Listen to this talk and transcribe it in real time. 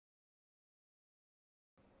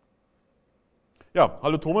Ja,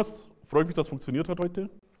 hallo Thomas, freut mich, dass es funktioniert hat heute.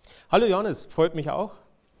 Hallo Johannes, freut mich auch.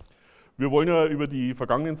 Wir wollen ja über die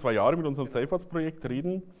vergangenen 2 Jahre mit unserem Safewards-Projekt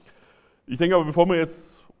reden. Ich denke aber, bevor wir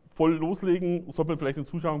jetzt voll loslegen, sollten wir vielleicht den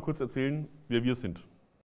Zuschauern kurz erzählen, wer wir sind.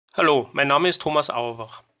 Hallo, mein Name ist Thomas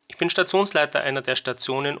Auerbach. Ich bin Stationsleiter einer der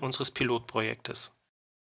Stationen unseres Pilotprojektes.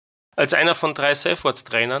 Als einer von 3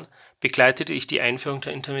 Safewards-Trainern begleitete ich die Einführung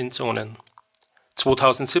der Interventionen.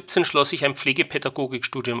 2017 schloss ich ein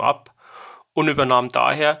Pflegepädagogikstudium ab und übernahm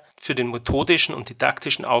daher für den methodischen und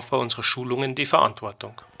didaktischen Aufbau unserer Schulungen die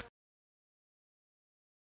Verantwortung.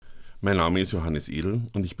 Mein Name ist Johannes Edel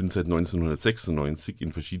und ich bin seit 1996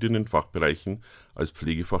 in verschiedenen Fachbereichen als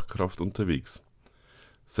Pflegefachkraft unterwegs.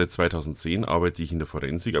 Seit 2010 arbeite ich in der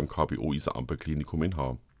Forensik am kbo-Isar-Amper-Klinikum in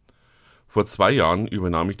Haar. Vor 2 Jahren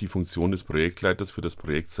übernahm ich die Funktion des Projektleiters für das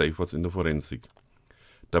Projekt Safewards in der Forensik.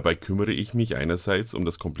 Dabei kümmere ich mich einerseits um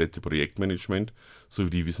das komplette Projektmanagement sowie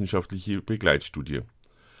die wissenschaftliche Begleitstudie.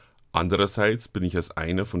 Andererseits bin ich als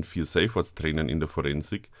einer von 4 Safewards-Trainern in der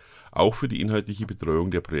Forensik auch für die inhaltliche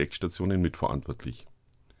Betreuung der Projektstationen mitverantwortlich.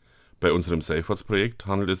 Bei unserem Safewards-Projekt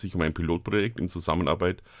handelt es sich um ein Pilotprojekt in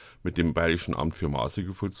Zusammenarbeit mit dem Bayerischen Amt für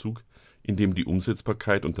Maßregelvollzug, in dem die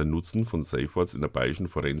Umsetzbarkeit und der Nutzen von Safewards in der bayerischen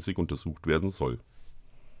Forensik untersucht werden soll.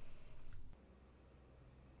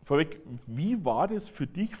 Vorweg, wie war das für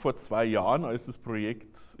dich vor 2 Jahren, als das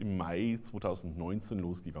Projekt im Mai 2019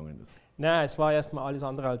 losgegangen ist? Na, es war erstmal alles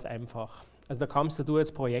andere als einfach. Also da kamst du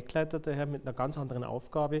als Projektleiter daher mit einer ganz anderen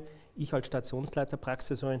Aufgabe. Ich als Stationsleiter,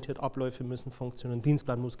 praxisorientiert, Abläufe müssen funktionieren,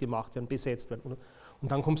 Dienstplan muss gemacht werden, besetzt werden.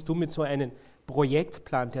 Und dann kommst du mit so einem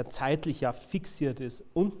Projektplan, der zeitlich ja fixiert ist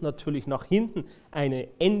und natürlich nach hinten ein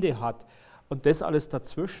Ende hat und das alles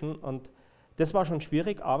dazwischen. Und das war schon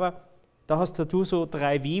schwierig, aber da hast du so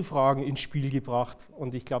 3 W-Fragen ins Spiel gebracht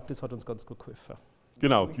und ich glaube, das hat uns ganz gut geholfen.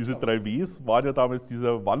 Genau, diese 3 Ws waren ja damals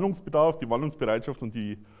dieser Wandlungsbedarf, die Wandlungsbereitschaft und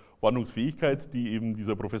die Wandlungsfähigkeit, die eben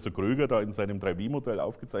dieser Professor Kröger da in seinem 3W-Modell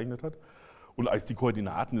aufgezeichnet hat und als die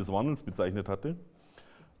Koordinaten des Wandels bezeichnet hatte.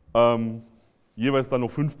 Jeweils dann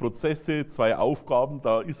noch 5 Prozesse, 2 Aufgaben,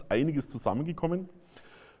 da ist einiges zusammengekommen.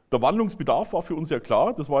 Der Wandlungsbedarf war für uns ja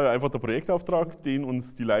klar, das war ja einfach der Projektauftrag, den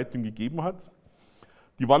uns die Leitung gegeben hat.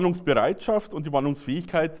 Die Wandlungsbereitschaft und die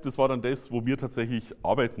Wandlungsfähigkeit, das war dann das, wo wir tatsächlich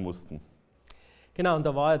arbeiten mussten. Genau, und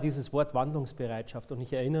da war ja dieses Wort Wandlungsbereitschaft und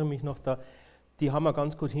ich erinnere mich noch, die haben wir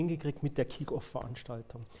ganz gut hingekriegt mit der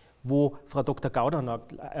Kick-Off-Veranstaltung, wo Frau Dr.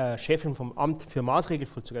 Gaudernack, Chefin vom Amt für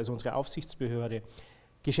Maßregelvollzug, also unsere Aufsichtsbehörde,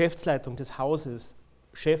 Geschäftsleitung des Hauses,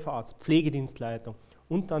 Chefarzt, Pflegedienstleitung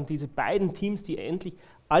und dann diese beiden Teams, die endlich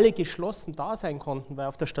alle geschlossen da sein konnten, weil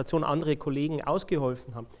auf der Station andere Kollegen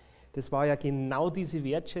ausgeholfen haben. Das war ja genau diese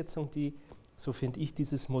Wertschätzung, die, so finde ich,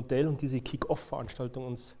 dieses Modell und diese Kick-Off-Veranstaltung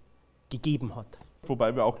uns gegeben hat.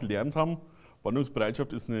 Wobei wir auch gelernt haben,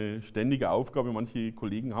 Wandlungsbereitschaft ist eine ständige Aufgabe. Manche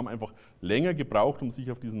Kollegen haben einfach länger gebraucht, um sich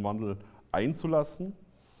auf diesen Wandel einzulassen.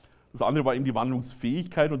 Das andere war eben die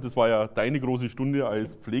Wandlungsfähigkeit und das war ja deine große Stunde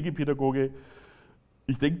als Pflegepädagoge.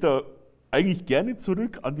 Ich denke da eigentlich gerne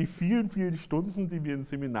zurück an die vielen, vielen Stunden, die wir in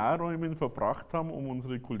Seminarräumen verbracht haben, um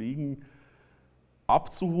unsere Kollegen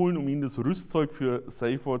abzuholen, um ihnen das Rüstzeug für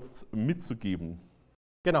Safewards mitzugeben.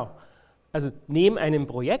 Genau. Also neben einem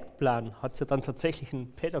Projektplan hat es ja dann tatsächlich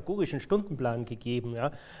einen pädagogischen Stundenplan gegeben.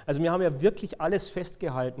 Ja? Also wir haben ja wirklich alles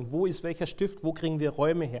festgehalten. Wo ist welcher Stift, wo kriegen wir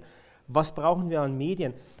Räume her? Was brauchen wir an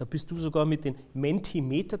Medien? Da bist du sogar mit den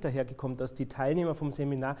Mentimeter dahergekommen, dass die Teilnehmer vom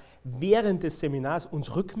Seminar während des Seminars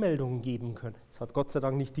uns Rückmeldungen geben können. Das hat Gott sei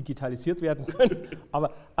Dank nicht digitalisiert werden können,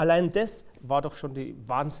 aber allein das war doch schon die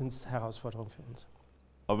Wahnsinnsherausforderung für uns.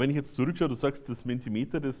 Aber wenn ich jetzt zurückschaue, du sagst, das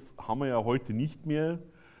Mentimeter, das haben wir ja heute nicht mehr.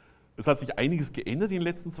 Es hat sich einiges geändert in den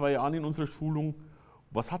letzten 2 Jahren in unserer Schulung.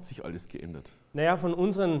 Was hat sich alles geändert? Naja,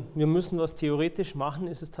 wir müssen was theoretisch machen,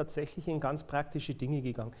 ist es tatsächlich in ganz praktische Dinge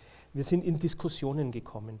gegangen. Wir sind in Diskussionen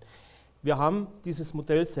gekommen. Wir haben dieses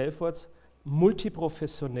Modell Safewards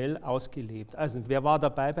multiprofessionell ausgelebt. Also wer war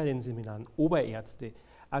dabei bei den Seminaren? Oberärzte,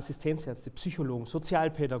 Assistenzärzte, Psychologen,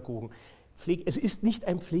 Sozialpädagogen. Es ist nicht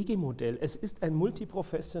ein Pflegemodell, es ist ein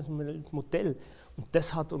multiprofessionelles Modell. Und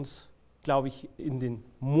das hat uns, glaube ich, in den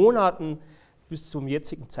Monaten bis zum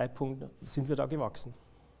jetzigen Zeitpunkt sind wir da gewachsen.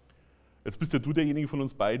 Jetzt bist ja du derjenige von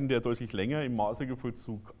uns beiden, der deutlich länger im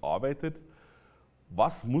Maßregelvollzug arbeitet.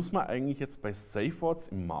 Was muss man eigentlich jetzt bei Safewards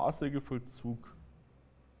im Maßregelvollzug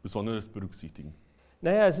Besonderes berücksichtigen?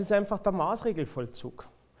 Naja, es ist einfach der Maßregelvollzug.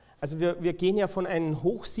 Also wir gehen ja von einem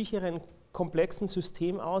hochsicheren, komplexen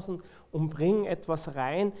System aus und bringen etwas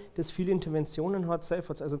rein, das viele Interventionen hat,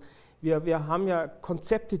 Safewards. Also wir haben ja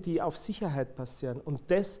Konzepte, die auf Sicherheit basieren und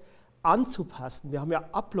das anzupassen. Wir haben ja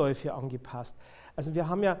Abläufe angepasst. Also wir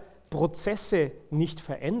haben ja Prozesse nicht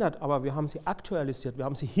verändert, aber wir haben sie aktualisiert, wir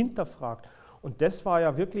haben sie hinterfragt. Und das war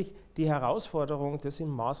ja wirklich die Herausforderung, das in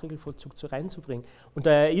den Maßregelvollzug reinzubringen. Und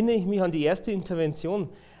da erinnere ich mich an die erste Intervention,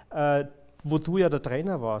 wo du ja der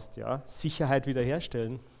Trainer warst, ja, Sicherheit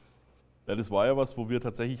wiederherstellen. Ja, das war ja was, wo wir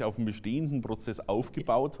tatsächlich auf einen bestehenden Prozess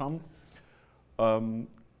aufgebaut haben.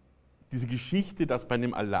 Diese Geschichte, dass bei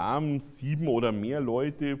einem Alarm 7 oder mehr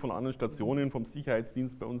Leute von anderen Stationen vom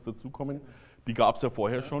Sicherheitsdienst bei uns dazukommen, die gab es ja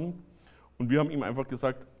vorher schon. Und wir haben ihm einfach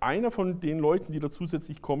gesagt, einer von den Leuten, die da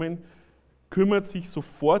zusätzlich kommen, kümmert sich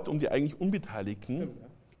sofort um die eigentlich Unbeteiligten. Stimmt, ja.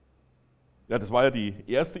 Ja, das war ja die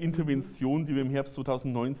erste Intervention, die wir im Herbst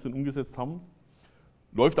 2019 umgesetzt haben.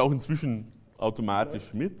 Läuft auch inzwischen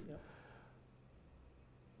automatisch mit. Ja.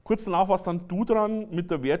 Kurz danach warst dann du dran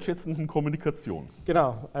mit der wertschätzenden Kommunikation.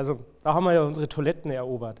 Genau, also da haben wir ja unsere Toiletten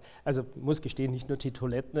erobert. Also ich muss gestehen, nicht nur die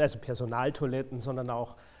Toiletten, also Personaltoiletten, sondern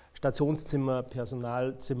auch Stationszimmer,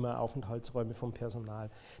 Personalzimmer, Aufenthaltsräume vom Personal.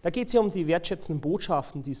 Da geht es ja um die wertschätzenden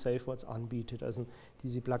Botschaften, die Safewards anbietet. Also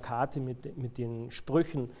diese Plakate mit den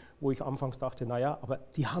Sprüchen, wo ich anfangs dachte, naja, aber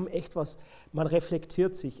die haben echt was, man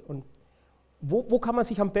reflektiert sich. Und wo kann man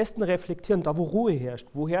sich am besten reflektieren? Da, wo Ruhe herrscht.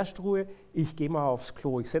 Wo herrscht Ruhe? Ich gehe mal aufs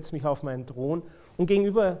Klo, ich setze mich auf meinen Thron und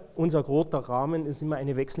gegenüber unser roter Rahmen ist immer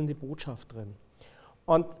eine wechselnde Botschaft drin.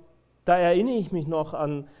 Und da erinnere ich mich noch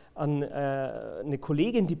an eine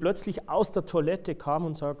Kollegin, die plötzlich aus der Toilette kam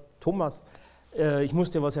und sagt, Thomas, ich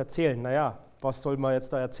muss dir was erzählen. Naja, was soll man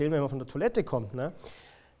jetzt da erzählen, wenn man von der Toilette kommt? Ne?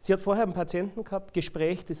 Sie hat vorher einen Patienten gehabt,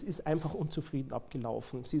 Gespräch, das ist einfach unzufrieden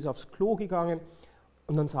abgelaufen. Sie ist aufs Klo gegangen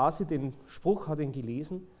und dann sah sie den Spruch, hat ihn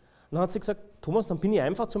gelesen. Und dann hat sie gesagt, Thomas, dann bin ich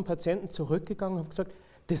einfach zum Patienten zurückgegangen und habe gesagt,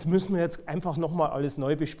 das müssen wir jetzt einfach nochmal alles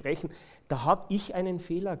neu besprechen. Da habe ich einen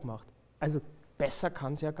Fehler gemacht. Also besser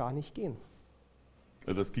kann es ja gar nicht gehen.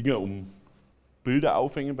 Ja, das ging ja um Bilder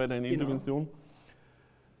aufhängen bei deiner Intervention.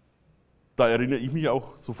 Da erinnere ich mich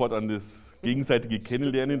auch sofort an das gegenseitige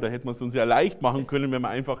Kennenlernen. Da hätte man es uns ja leicht machen können, wenn wir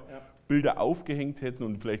einfach Bilder aufgehängt hätten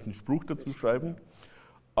und vielleicht einen Spruch dazu schreiben.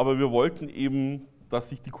 Aber wir wollten eben, dass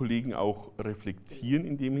sich die Kollegen auch reflektieren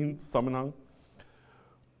in dem Zusammenhang.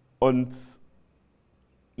 Und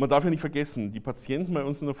man darf ja nicht vergessen, die Patienten bei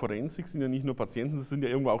uns in der Forensik sind ja nicht nur Patienten, sie sind ja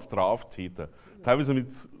irgendwo auch Straftäter. Teilweise mit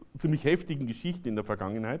ziemlich heftigen Geschichten in der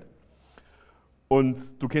Vergangenheit.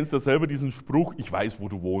 Und du kennst ja selber diesen Spruch, ich weiß, wo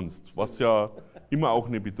du wohnst, was ja immer auch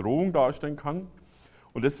eine Bedrohung darstellen kann.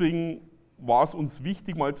 Und deswegen war es uns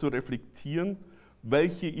wichtig, mal zu reflektieren,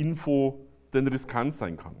 welche Info denn riskant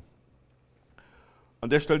sein kann. An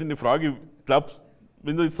der Stelle eine Frage, glaubst,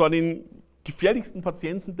 wenn du jetzt so an den gefährlichsten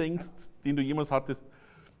Patienten denkst, den du jemals hattest,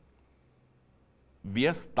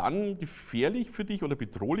 wäre es dann gefährlich für dich oder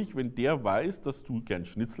bedrohlich, wenn der weiß, dass du gern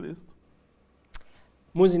Schnitzel isst?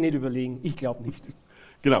 Muss ich nicht überlegen, ich glaube nicht.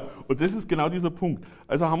 Genau, und das ist genau dieser Punkt.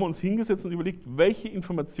 Also haben wir uns hingesetzt und überlegt, welche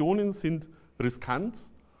Informationen sind riskant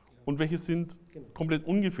und welche sind komplett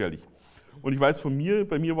ungefährlich. Und ich weiß von mir,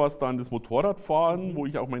 bei mir war es dann das Motorradfahren, wo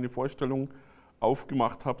ich auch meine Vorstellung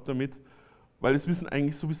aufgemacht habe damit, weil es wissen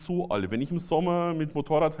eigentlich sowieso alle. Wenn ich im Sommer mit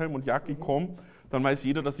Motorradhelm und Jacke komme, dann weiß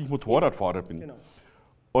jeder, dass ich Motorradfahrer bin. Genau.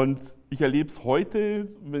 Und ich erlebe es heute,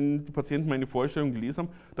 wenn die Patienten meine Vorstellung gelesen haben,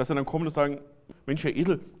 dass sie dann kommen und sagen, Mensch, Herr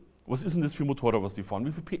Edel, was ist denn das für ein Motorrad, was Sie fahren?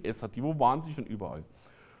 Wie viel PS hat die? Wo waren Sie schon überall?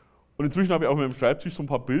 Und inzwischen habe ich auf meinem Schreibtisch so ein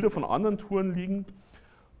paar Bilder von anderen Touren liegen,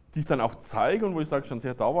 die ich dann auch zeige und wo ich sage, schon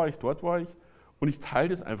sehr, da war ich, dort war ich. Und ich teile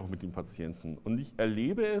das einfach mit den Patienten. Und ich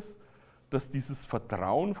erlebe es, dass dieses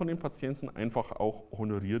Vertrauen von den Patienten einfach auch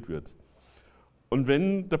honoriert wird. Und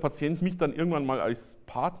wenn der Patient mich dann irgendwann mal als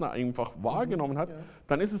Partner einfach wahrgenommen hat,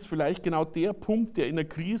 dann ist es vielleicht genau der Punkt, der in der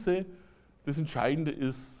Krise das Entscheidende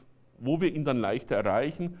ist, wo wir ihn dann leichter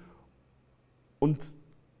erreichen und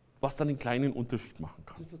was dann den kleinen Unterschied machen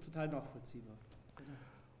kann. Das ist doch total nachvollziehbar.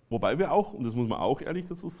 Wobei wir auch, und das muss man auch ehrlich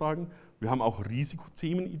dazu sagen, wir haben auch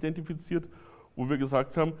Risikothemen identifiziert, wo wir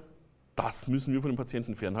gesagt haben, das müssen wir von den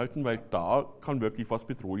Patienten fernhalten, weil da kann wirklich was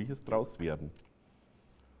Bedrohliches draus werden.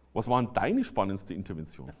 Was war denn deine spannendste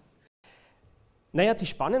Intervention? Naja, die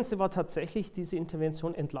spannendste war tatsächlich diese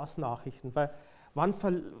Intervention Entlassnachrichten, weil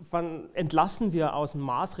wann entlassen wir aus dem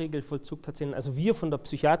Maßregelvollzug Patienten, also wir von der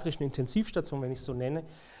psychiatrischen Intensivstation, wenn ich es so nenne,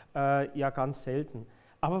 ja ganz selten.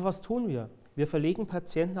 Aber was tun wir? Wir verlegen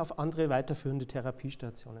Patienten auf andere weiterführende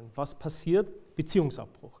Therapiestationen. Was passiert?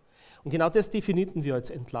 Beziehungsabbruch. Und genau das definieren wir als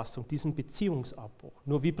Entlassung, diesen Beziehungsabbruch.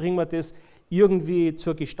 Nur wie bringen wir das irgendwie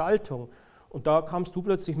zur Gestaltung? Und da kamst du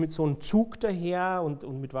plötzlich mit so einem Zug daher und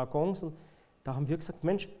mit Waggons. Und da haben wir gesagt,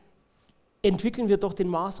 Mensch, entwickeln wir doch den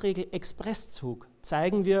Maßregel-Expresszug.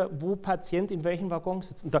 Zeigen wir, wo Patient in welchem Waggon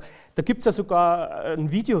sitzt. Und da gibt es ja sogar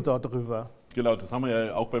ein Video darüber. Genau, das haben wir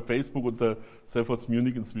ja auch bei Facebook unter Safewards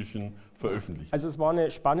Munich inzwischen veröffentlicht. Also es war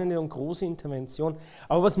eine spannende und große Intervention.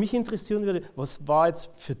 Aber was mich interessieren würde, was war jetzt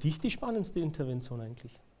für dich die spannendste Intervention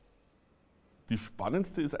eigentlich? Die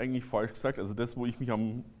spannendste ist eigentlich falsch gesagt, also das, wo ich mich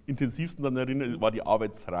am intensivsten daran erinnere, war die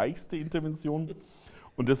arbeitsreichste Intervention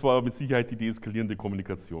und das war mit Sicherheit die deeskalierende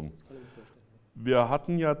Kommunikation. Wir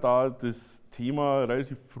hatten ja da das Thema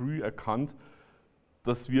relativ früh erkannt,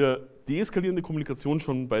 dass wir deeskalierende Kommunikation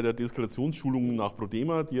schon bei der Deeskalationsschulung nach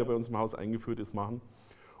Prodema, die ja bei uns im Haus eingeführt ist, machen.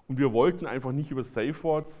 Und wir wollten einfach nicht über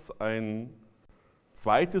Safewards ein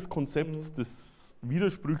zweites Konzept, das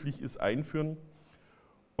widersprüchlich ist, einführen.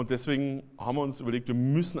 Und deswegen haben wir uns überlegt, wir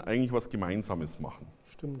müssen eigentlich was Gemeinsames machen.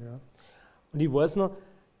 Stimmt, ja. Und ich weiß noch,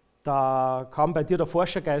 da kam bei dir der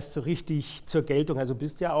Forschergeist so richtig zur Geltung. Also du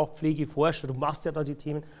bist ja auch Pflegeforscher, du machst ja da die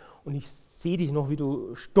Themen. Und ich sehe dich noch, wie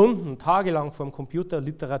du Stunden, tagelang vor dem Computer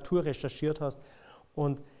Literatur recherchiert hast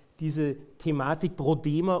und diese Thematik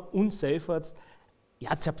Prodema und Safewards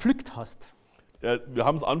ja, zerpflückt hast. Ja, wir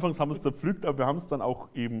haben es anfangs zerpflückt, aber wir haben es dann auch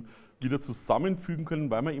eben wieder zusammenfügen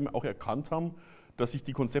können, weil wir eben auch erkannt haben, dass sich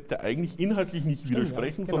die Konzepte eigentlich inhaltlich nicht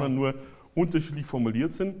widersprechen, ja, genau, sondern nur unterschiedlich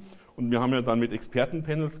formuliert sind. Und wir haben ja dann mit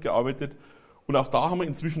Expertenpanels gearbeitet. Und auch da haben wir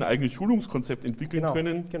inzwischen ein eigenes Schulungskonzept entwickeln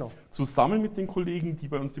können, zusammen mit den Kollegen, die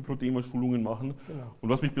bei uns die Prodema-Schulungen machen. Genau. Und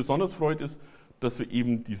was mich besonders freut, ist, dass wir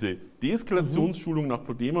eben diese Deeskalationsschulung nach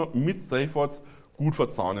Prodema mit Safewards gut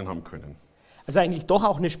verzahnen haben können. Also eigentlich doch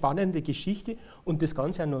auch eine spannende Geschichte und das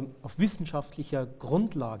Ganze ja nur auf wissenschaftlicher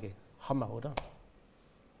Grundlage. Hammer, oder?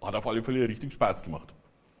 Hat auf alle Fälle richtig Spaß gemacht.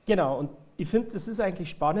 Genau, und ich finde, das ist eigentlich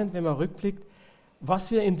spannend, wenn man rückblickt, was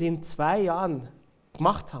wir in den 2 Jahren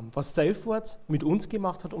gemacht haben, was Safewards mit uns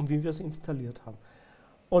gemacht hat und wie wir es installiert haben.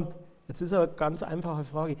 Und jetzt ist eine ganz einfache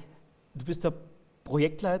Frage. Du bist der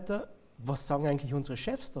Projektleiter, was sagen eigentlich unsere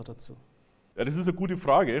Chefs da dazu? Ja, das ist eine gute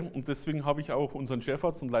Frage und deswegen habe ich auch unseren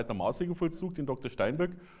Chefarzt und Leiter Maßregelvollzug, den Dr.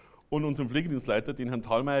 Steinberg, und unseren Pflegedienstleiter, den Herrn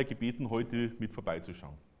Thalmeier, gebeten, heute mit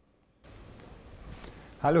vorbeizuschauen.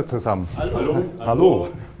 Hallo zusammen. Hallo. Hallo.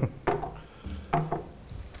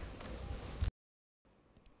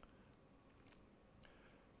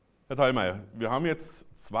 Herr Thalmeier, wir haben jetzt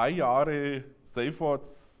 2 Jahre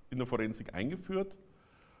Safewards in der Forensik eingeführt,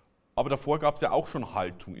 aber davor gab es ja auch schon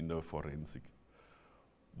Haltung in der Forensik.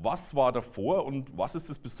 Was war davor und was ist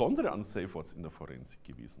das Besondere an Safewards in der Forensik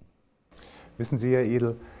gewesen? Wissen Sie, Herr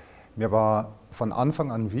Edel, mir war von Anfang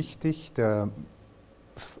an wichtig, der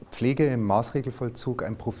Pflege im Maßregelvollzug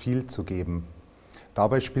ein Profil zu geben.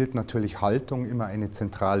 Dabei spielt natürlich Haltung immer eine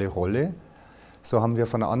zentrale Rolle. So haben wir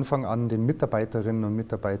von Anfang an den Mitarbeiterinnen und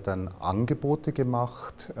Mitarbeitern Angebote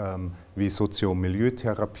gemacht, wie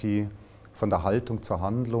Sozio-Milieu-Therapie, von der Haltung zur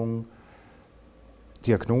Handlung,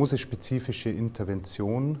 diagnosespezifische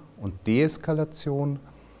Intervention und Deeskalation.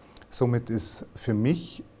 Somit ist für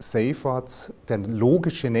mich Safewards der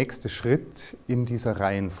logische nächste Schritt in dieser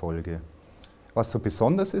Reihenfolge. Was so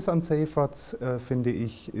besonders ist an Safewards, finde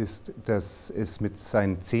ich, ist, dass es mit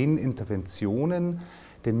seinen 10 Interventionen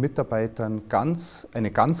den Mitarbeitern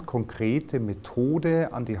eine ganz konkrete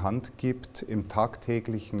Methode an die Hand gibt, im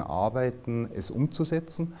tagtäglichen Arbeiten es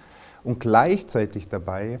umzusetzen und gleichzeitig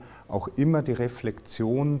dabei auch immer die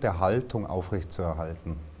Reflexion der Haltung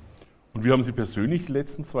aufrechtzuerhalten. Und wie haben Sie persönlich die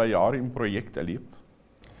letzten 2 Jahre im Projekt erlebt?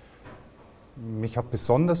 Mich hat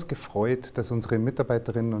besonders gefreut, dass unsere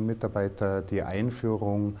Mitarbeiterinnen und Mitarbeiter die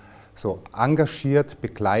Einführung so engagiert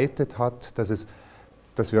begleitet hat,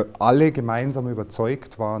 dass wir alle gemeinsam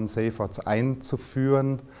überzeugt waren, Safewards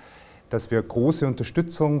einzuführen, dass wir große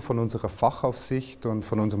Unterstützung von unserer Fachaufsicht und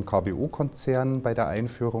von unserem kbo-Konzern bei der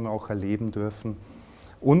Einführung auch erleben dürfen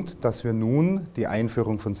und dass wir nun die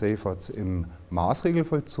Einführung von Safewards im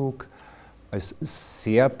Maßregelvollzug als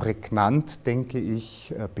sehr prägnant, denke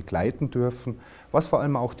ich, begleiten dürfen, was vor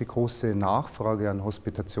allem auch die große Nachfrage an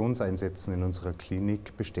Hospitationseinsätzen in unserer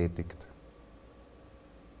Klinik bestätigt.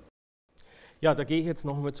 Ja, da gehe ich jetzt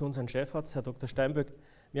noch einmal zu unserem Chefarzt, Herr Dr. Steinberg.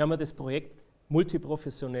 Wir haben ja das Projekt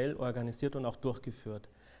multiprofessionell organisiert und auch durchgeführt.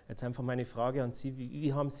 Jetzt einfach meine Frage an Sie,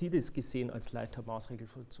 wie haben Sie das gesehen als Leiter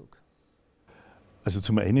Maßregelvollzug? Also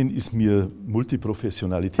zum einen ist mir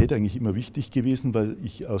Multiprofessionalität eigentlich immer wichtig gewesen, weil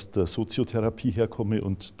ich aus der Soziotherapie herkomme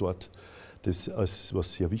und dort das als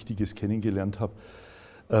was sehr Wichtiges kennengelernt habe.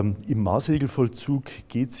 Im Maßregelvollzug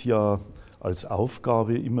geht es ja als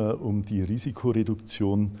Aufgabe immer um die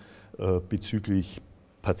Risikoreduktion bezüglich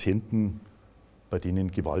Patienten, bei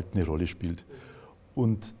denen Gewalt eine Rolle spielt.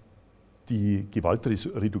 Und die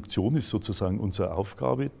Gewaltreduktion ist sozusagen unsere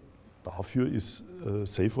Aufgabe. Dafür ist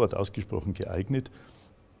Safewards ausgesprochen geeignet.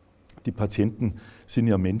 Die Patienten sind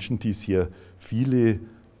ja Menschen, die sehr viele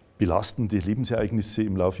belastende Lebensereignisse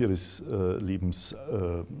im Laufe ihres Lebens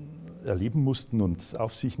erleben mussten und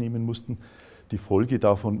auf sich nehmen mussten. Die Folge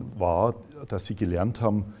davon war, dass sie gelernt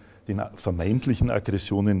haben, den vermeintlichen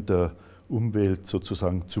Aggressionen der Umwelt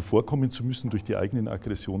sozusagen zuvorkommen zu müssen durch die eigenen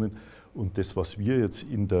Aggressionen. Und das, was wir jetzt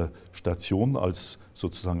in der Station als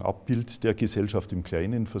sozusagen Abbild der Gesellschaft im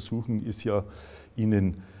Kleinen versuchen, ist ja,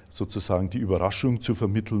 ihnen sozusagen die Überraschung zu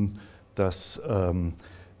vermitteln, dass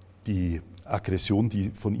die Aggression, die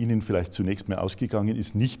von ihnen vielleicht zunächst mal ausgegangen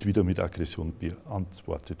ist, nicht wieder mit Aggression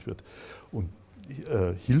beantwortet wird. Und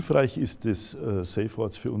hilfreich ist das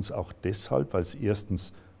Safewards für uns auch deshalb, weil es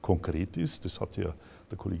erstens konkret ist, das hat ja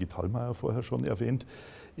der Kollege Thalmayr vorher schon erwähnt.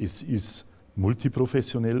 Es ist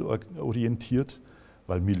multiprofessionell orientiert,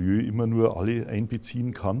 weil Milieu immer nur alle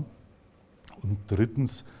einbeziehen kann. Und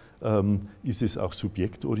drittens ist es auch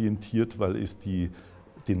subjektorientiert, weil es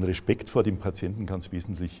den Respekt vor dem Patienten ganz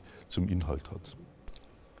wesentlich zum Inhalt hat.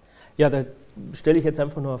 Ja, da stelle ich jetzt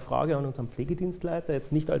einfach noch eine Frage an unseren Pflegedienstleiter,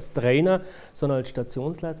 jetzt nicht als Trainer, sondern als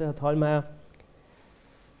Stationsleiter, Herr Thalmayr.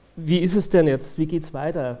 Wie ist es denn jetzt? Wie geht es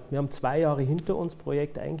weiter? Wir haben 2 Jahre hinter uns,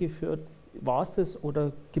 Projekt eingeführt. War es das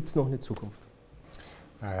oder gibt es noch eine Zukunft?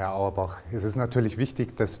 Herr Auerbach, es ist natürlich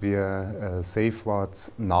wichtig, dass wir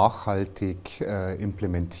Safewards nachhaltig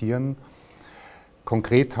implementieren.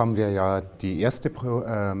 Konkret haben wir ja die erste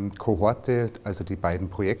Kohorte, also die beiden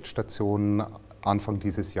Projektstationen, Anfang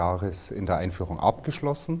dieses Jahres in der Einführung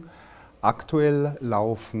abgeschlossen. Aktuell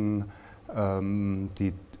läuft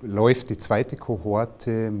die zweite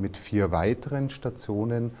Kohorte mit 4 weiteren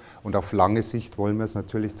Stationen und auf lange Sicht wollen wir es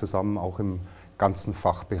natürlich zusammen auch im ganzen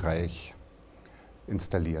Fachbereich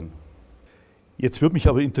installieren. Jetzt würde mich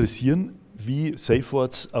aber interessieren, wie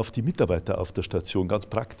Safewards auf die Mitarbeiter auf der Station ganz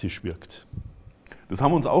praktisch wirkt. Das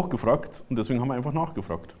haben wir uns auch gefragt und deswegen haben wir einfach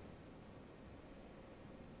nachgefragt.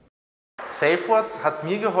 Safewards hat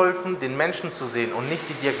mir geholfen, den Menschen zu sehen und nicht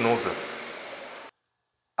die Diagnose.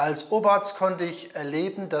 Als Oberarzt konnte ich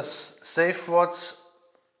erleben, dass Safewards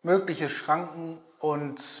mögliche Schranken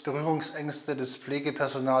und Berührungsängste des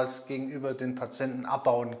Pflegepersonals gegenüber den Patienten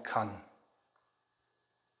abbauen kann.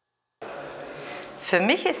 Für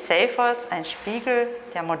mich ist Safewards ein Spiegel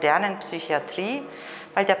der modernen Psychiatrie,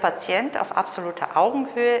 weil der Patient auf absoluter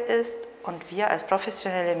Augenhöhe ist und wir als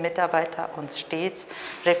professionelle Mitarbeiter uns stets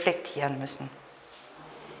reflektieren müssen.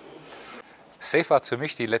 Safewards für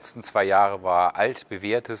mich die letzten 2 Jahre war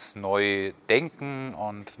altbewährtes neu denken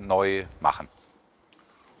und neu machen.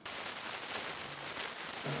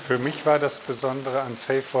 Für mich war das Besondere an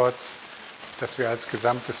Safewards, dass wir als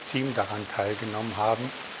gesamtes Team daran teilgenommen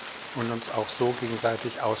haben und uns auch so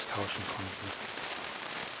gegenseitig austauschen konnten.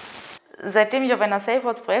 Seitdem ich auf einer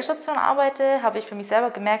Safewards-Projektstation arbeite, habe ich für mich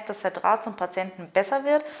selber gemerkt, dass der Draht zum Patienten besser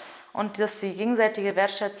wird und dass die gegenseitige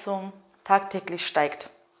Wertschätzung tagtäglich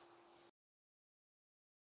steigt.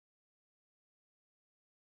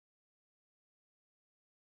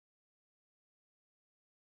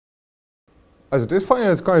 Also das fand ich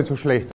jetzt gar nicht so schlecht.